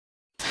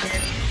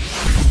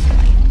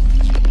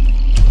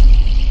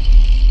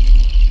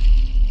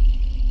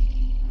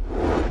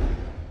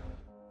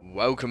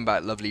Welcome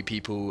back, lovely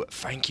people.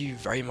 Thank you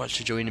very much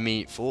for joining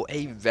me for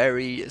a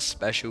very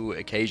special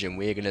occasion.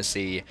 We're going to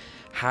see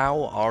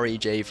how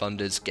REJ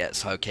Thunderz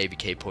gets her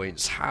KVK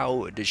points,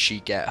 how does she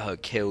get her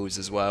kills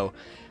as well.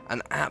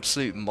 An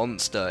absolute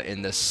monster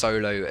in the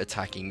solo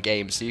attacking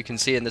game. So you can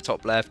see in the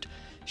top left,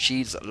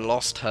 she's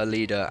lost her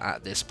leader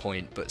at this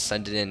point, but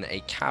sending in a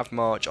cav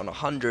march on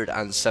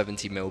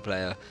 170 mil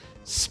player,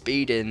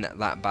 speeding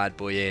that bad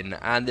boy in,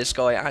 and this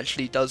guy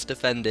actually does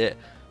defend it.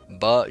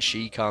 But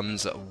she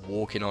comes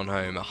walking on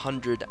home,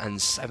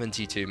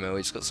 172 mil.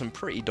 He's got some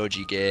pretty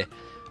dodgy gear,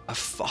 a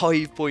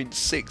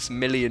 5.6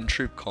 million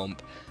troop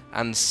comp,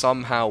 and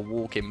somehow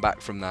walking back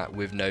from that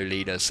with no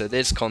leader. So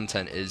this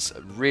content is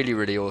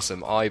really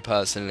awesome. I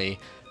personally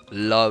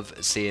love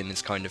seeing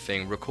this kind of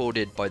thing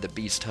recorded by the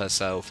beast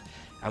herself,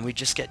 and we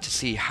just get to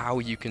see how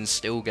you can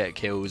still get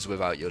kills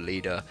without your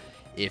leader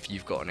if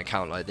you've got an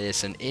account like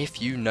this, and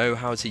if you know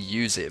how to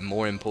use it.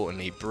 More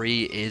importantly,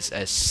 Bree is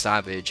a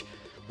savage.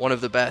 One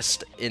of the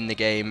best in the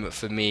game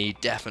for me,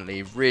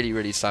 definitely,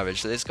 really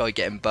savage. So this guy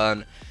getting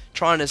burnt,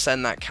 trying to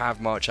send that cav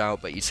march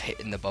out, but he's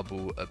hitting the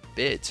bubble a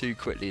bit too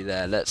quickly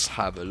there. Let's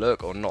have a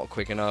look, or not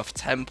quick enough.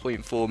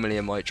 10.4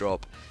 million might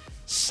drop,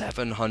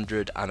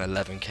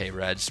 711k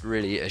reds.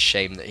 Really a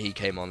shame that he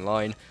came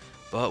online,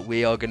 but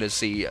we are going to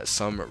see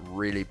some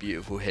really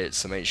beautiful hits,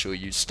 so make sure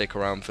you stick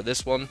around for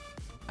this one.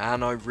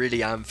 And I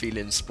really am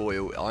feeling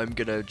spoiled. I'm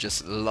gonna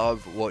just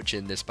love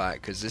watching this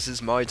back, because this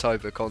is my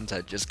type of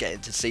content, just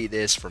getting to see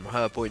this from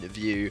her point of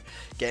view,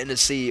 getting to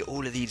see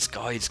all of these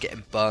guys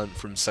getting burnt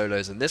from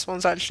solos. And this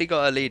one's actually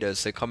got a leader,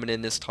 so coming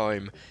in this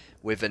time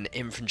with an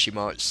infantry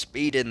march,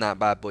 speeding that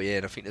bad boy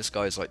in. I think this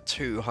guy's like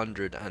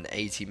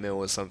 280 mil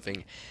or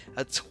something,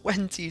 a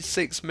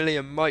 26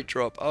 million might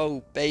drop.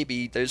 Oh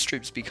baby, those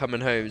troops be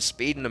coming home,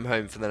 speeding them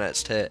home for the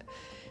next hit.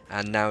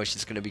 And now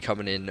she's going to be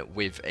coming in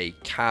with a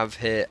cav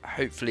hit,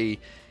 hopefully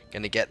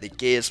going to get the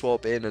gear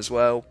swap in as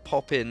well,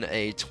 pop in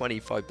a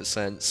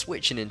 25%,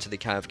 switching into the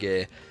cav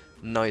gear,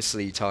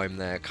 nicely timed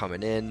there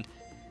coming in.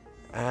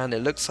 And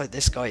it looks like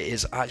this guy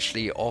is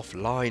actually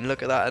offline.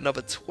 Look at that,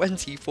 another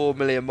 24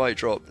 million might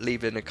drop,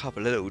 leaving a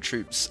couple of little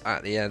troops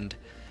at the end.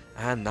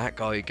 And that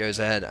guy goes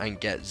ahead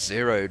and gets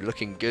zeroed,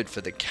 looking good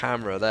for the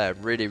camera there,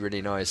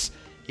 really nice.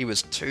 He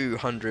was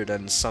 200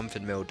 and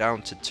something mil,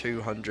 down to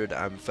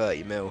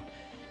 230 mil.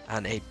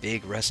 And a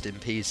big rest in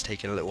peace,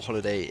 taking a little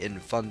holiday in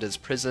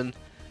Thunderz prison.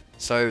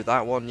 So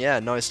that one,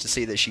 yeah, nice to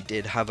see that she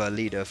did have her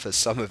leader for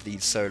some of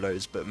these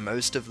solos, but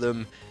most of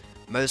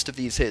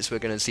these hits we're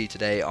going to see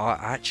today are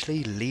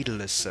actually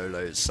leaderless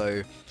solos.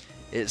 So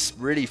it's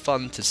really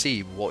fun to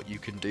see what you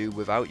can do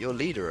without your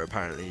leader,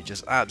 apparently.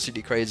 Just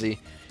absolutely crazy.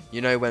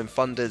 You know, when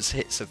Thunderz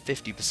hits a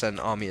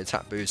 50% army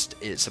attack boost,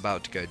 it's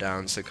about to go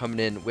down. So coming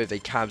in with a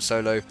cav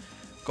solo,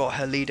 got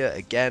her leader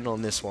again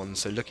on this one,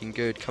 so looking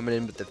good, coming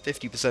in with the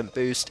 50%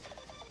 boost,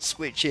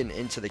 switching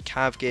into the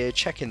cav gear,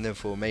 checking the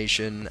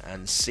formation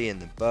and seeing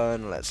the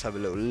burn. Let's have a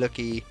little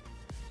looky.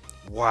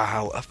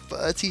 Wow, a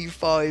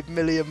 35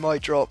 million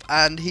might drop,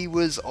 and he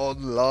was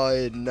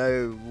online.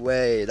 No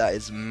way, that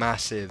is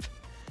massive.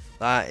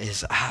 That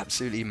is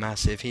absolutely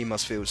massive. He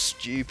must feel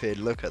stupid.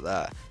 Look at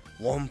that,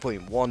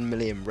 1.1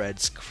 million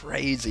reds,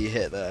 crazy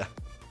hit there.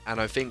 And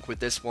I think with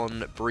this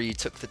one, Bree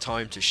took the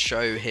time to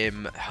show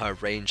him her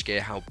range gear,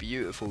 how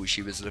beautiful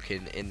she was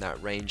looking in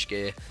that range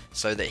gear,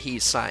 so that he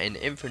sat in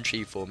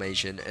infantry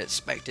formation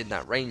expecting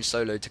that range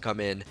solo to come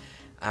in,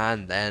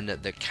 and then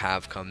the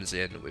cav comes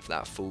in with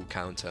that full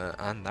counter,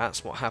 and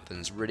that's what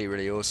happens.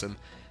 Really awesome.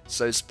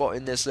 So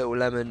spotting this little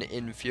lemon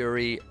in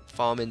fury,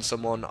 farming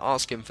someone,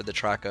 asking for the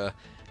tracker,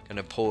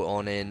 gonna pull it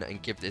on in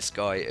and give this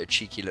guy a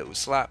cheeky little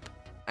slap.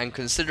 And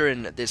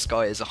considering this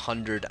guy is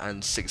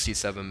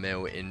 167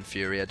 mil in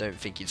Fury, I don't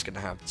think he's going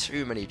to have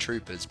too many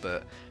troopers,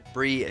 but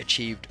Bree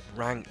achieved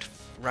rank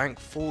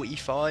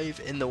 45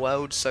 in the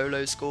world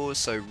solo scores,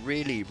 so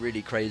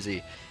really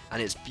crazy.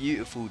 And it's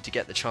beautiful to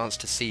get the chance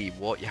to see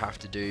what you have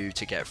to do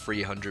to get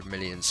 300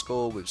 million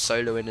score with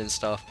soloing and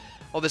stuff.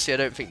 Obviously I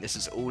don't think this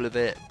is all of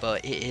it,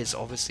 but it is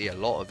obviously a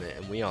lot of it,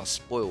 and we are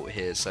spoiled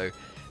here. So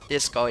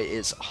this guy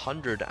is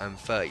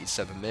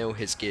 137 mil,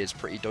 his gear is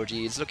pretty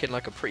dodgy, he's looking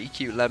like a pretty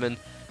cute lemon.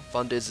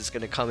 Thunderz is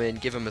going to come in,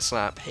 give him a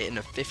slap, hitting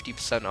a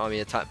 50%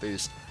 army attack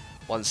boost.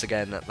 Once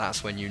again,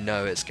 that's when you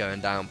know it's going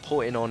down.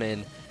 Porting on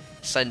in,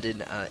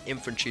 sending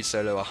infantry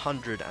solo,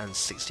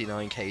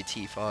 169k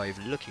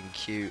T5, looking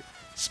cute.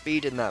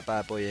 Speeding that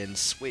bad boy in,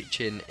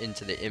 switching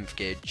into the inf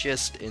gear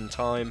just in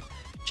time.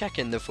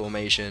 Checking the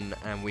formation,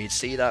 and we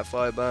see that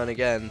fire burn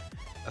again.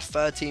 A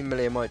 13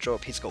 million might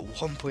drop, he's got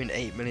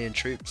 1.8 million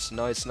troops.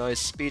 Nice,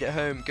 speed it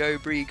home, go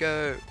Bree,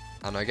 go!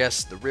 And I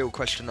guess the real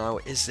question now,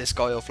 is this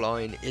guy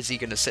offline? Is he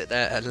going to sit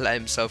there and let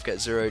himself get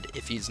zeroed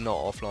if he's not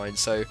offline?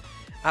 So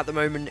at the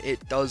moment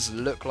it does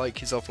look like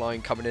he's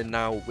offline, coming in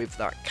now with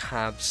that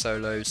cav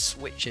solo,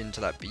 switching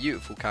to that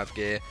beautiful cav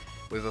gear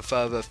with a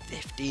further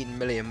 15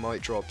 million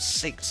might drop,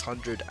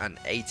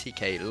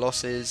 680k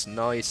losses.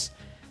 Nice.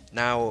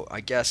 Now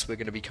I guess we're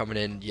going to be coming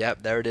in,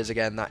 yep, there it is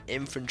again, that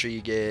infantry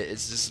gear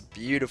is just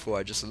beautiful.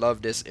 I just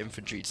love this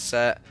infantry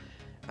set.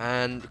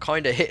 and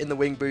kind of hitting the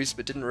wing boost,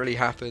 but didn't really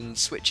happen.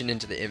 Switching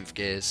into the inf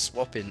gear,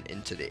 swapping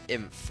into the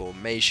inf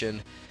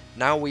formation.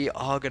 Now we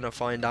are going to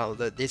find out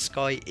that this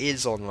guy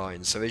is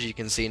online. So as you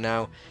can see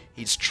now,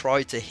 he's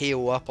tried to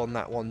heal up on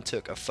that one,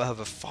 took a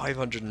further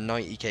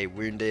 590k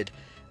wounded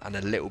and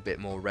a little bit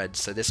more red.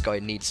 So this guy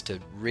needs to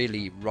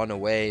really run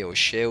away or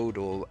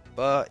shield,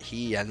 but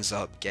he ends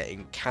up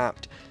getting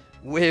capped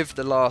with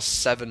the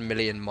last 7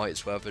 million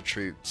mites worth of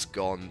troops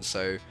gone.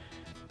 So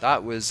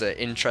that was an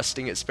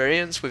interesting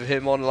experience with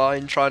him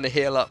online, trying to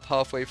heal up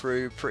halfway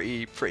through.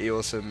 Pretty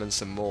awesome, and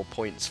some more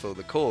points for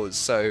the cause.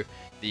 So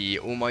the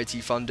almighty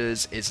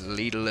Thunderz is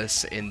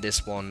leaderless in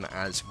this one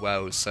as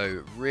well.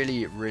 So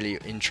really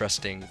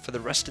interesting. For the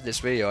rest of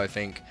this video, I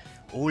think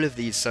all of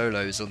these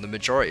solos, or the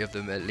majority of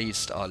them at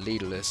least, are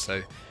leaderless.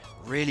 So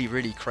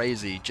really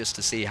crazy just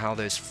to see how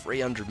those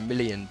 300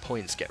 million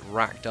points get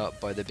racked up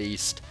by the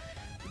beast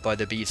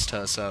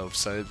herself.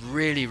 So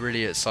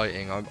really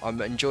exciting.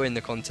 I'm enjoying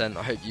the content.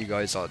 I hope you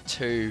guys are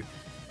too.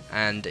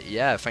 And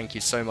yeah, thank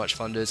you so much,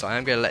 Thunderz. I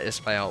am going to let this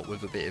play out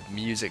with a bit of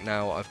music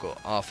now. I've got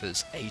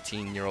Arthur's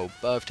 18-year-old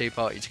birthday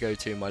party to go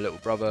to, my little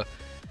brother.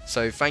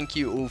 So thank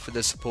you all for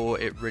the support,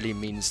 it really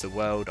means the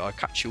world. I'll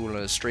catch you all on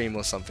a stream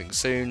or something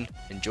soon.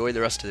 Enjoy the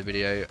rest of the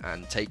video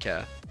and take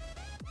care.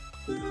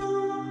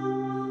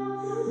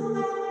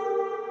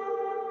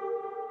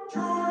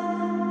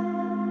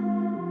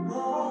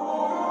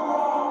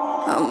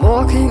 I'm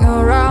walking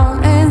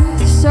around in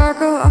the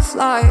circle of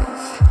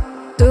life,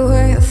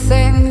 doing the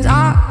things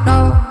I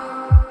know,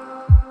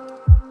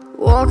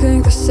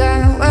 walking the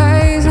same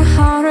ways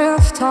 100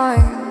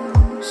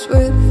 times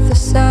with the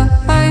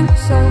same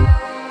soul.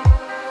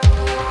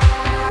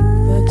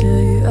 But do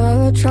you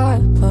ever try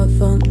to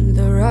puff on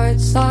the right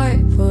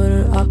side, put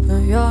it up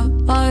in your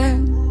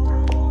mind?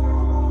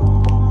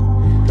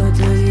 But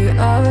do you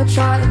ever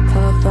try to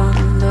puff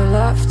on the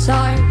left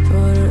side,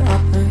 put it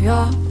up in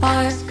your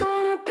mind?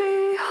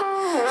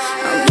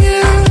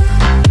 You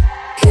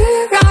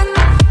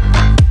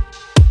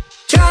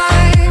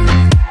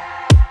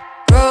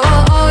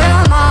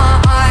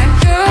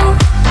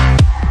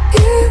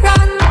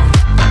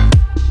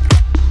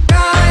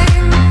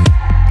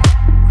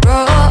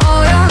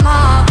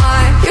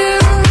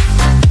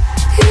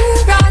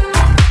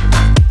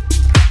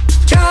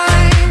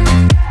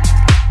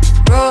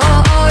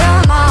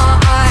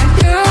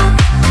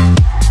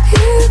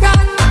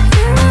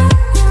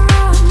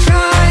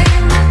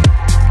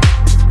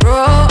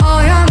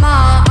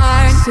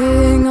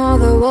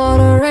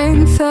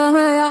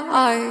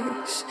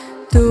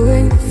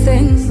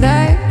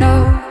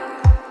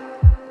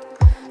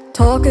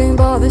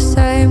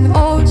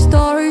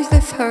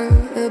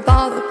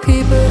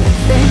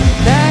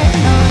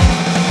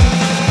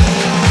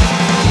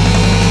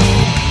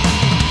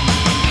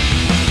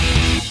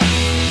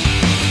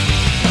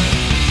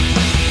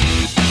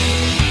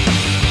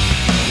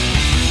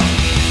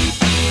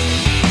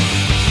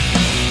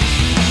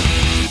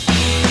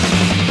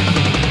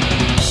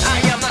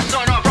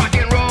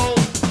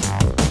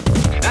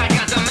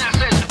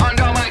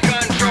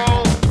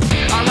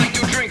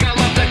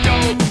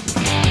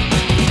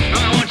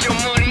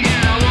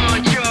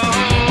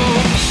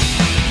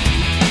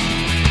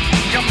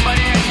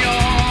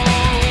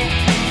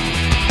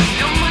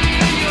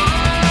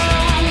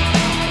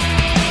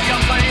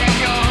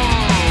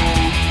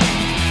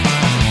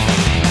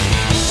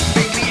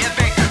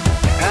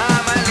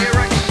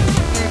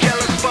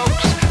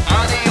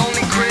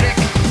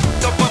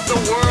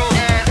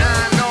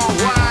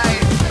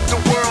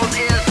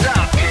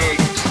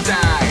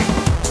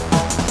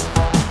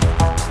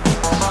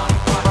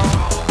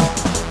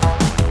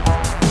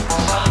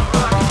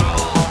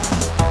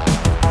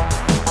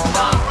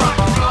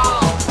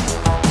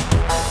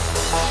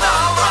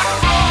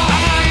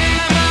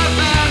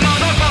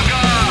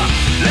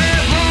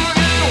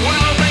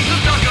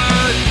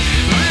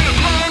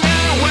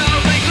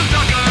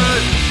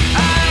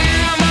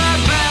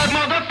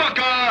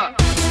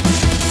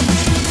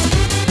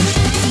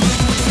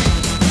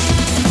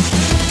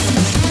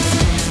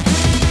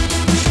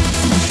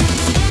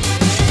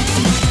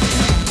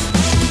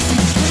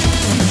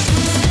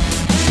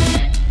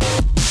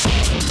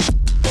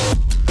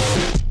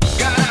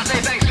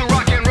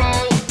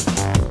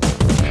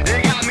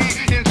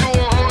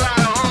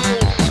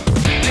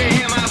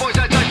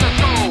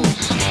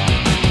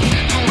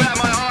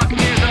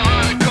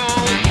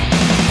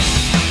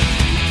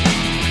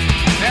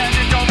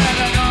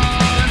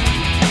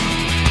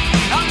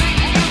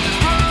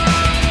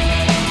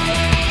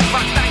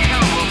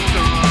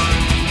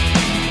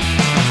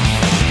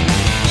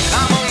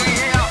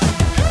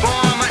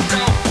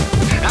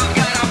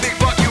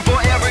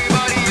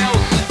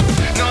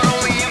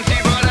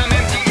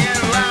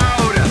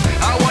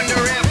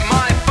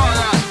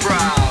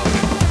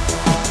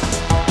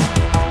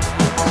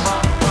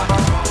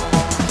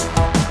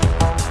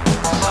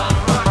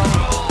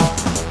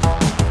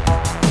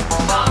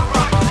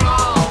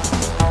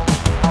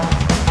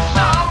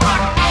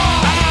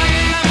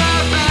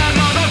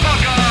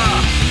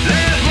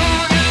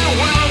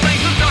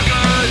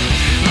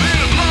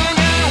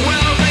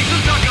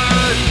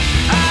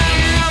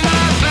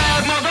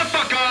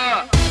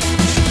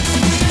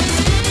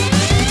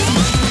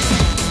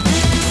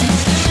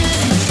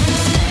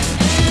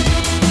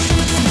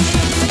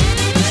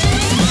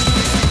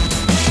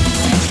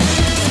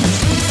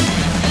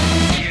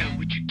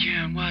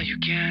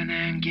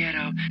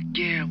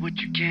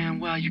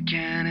while you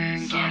can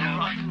and get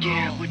up.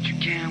 Get what you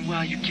can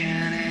while you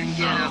can and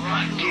get up.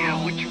 Get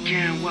what you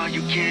can while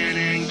you can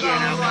and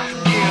get up.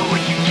 Get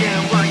what you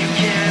can while you